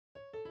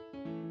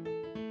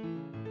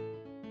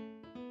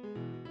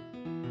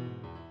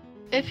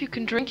If you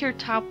can drink your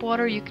tap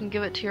water, you can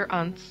give it to your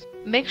aunts.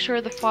 Make sure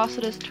the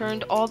faucet is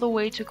turned all the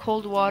way to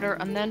cold water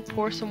and then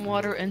pour some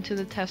water into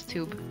the test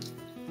tube.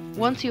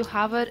 Once you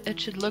have it, it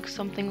should look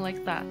something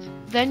like that.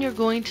 Then you're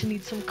going to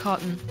need some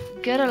cotton.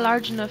 Get a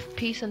large enough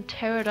piece and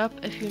tear it up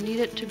if you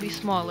need it to be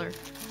smaller.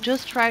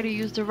 Just try to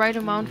use the right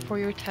amount for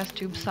your test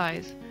tube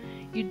size.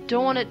 You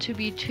don't want it to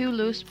be too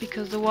loose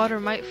because the water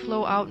might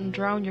flow out and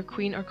drown your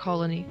queen or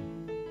colony.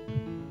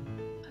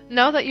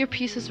 Now that your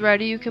piece is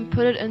ready, you can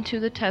put it into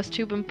the test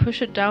tube and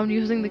push it down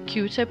using the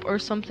Q-tip or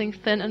something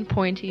thin and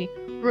pointy.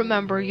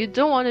 Remember, you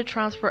don't want to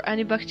transfer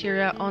any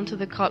bacteria onto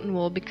the cotton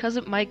wool because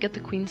it might get the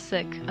queen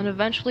sick, and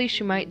eventually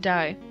she might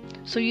die.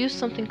 So use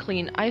something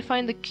clean. I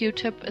find the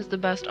Q-tip is the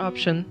best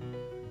option.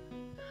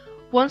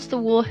 Once the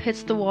wool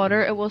hits the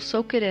water, it will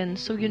soak it in,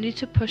 so you need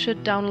to push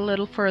it down a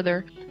little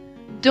further.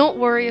 Don't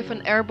worry if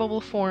an air bubble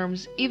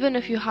forms. Even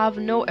if you have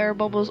no air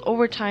bubbles,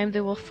 over time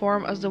they will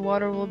form as the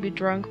water will be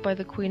drunk by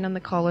the queen and the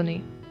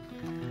colony.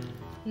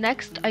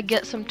 Next, I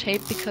get some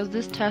tape because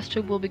this test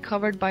tube will be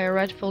covered by a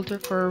red filter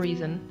for a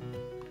reason.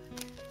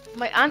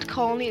 My ant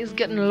colony is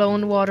getting low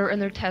on water in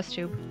their test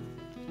tube.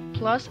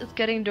 Plus, it's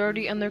getting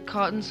dirty in their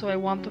cotton, so I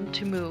want them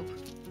to move.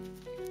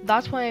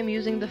 That's why I'm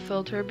using the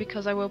filter,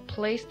 because I will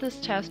place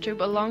this test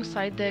tube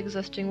alongside the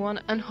existing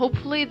one and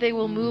hopefully they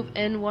will move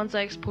in once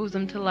I expose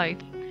them to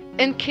light.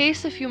 In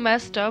case if you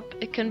messed up,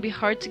 it can be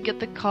hard to get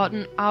the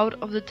cotton out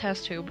of the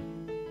test tube.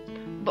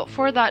 But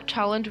for that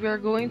challenge we are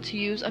going to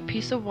use a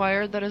piece of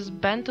wire that is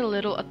bent a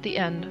little at the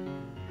end.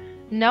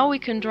 Now we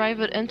can drive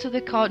it into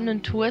the cotton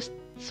and twist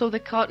so the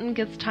cotton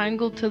gets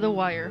tangled to the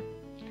wire.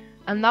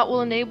 And that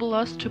will enable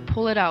us to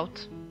pull it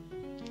out.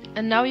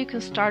 And now you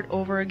can start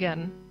over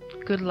again.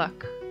 Good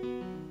luck.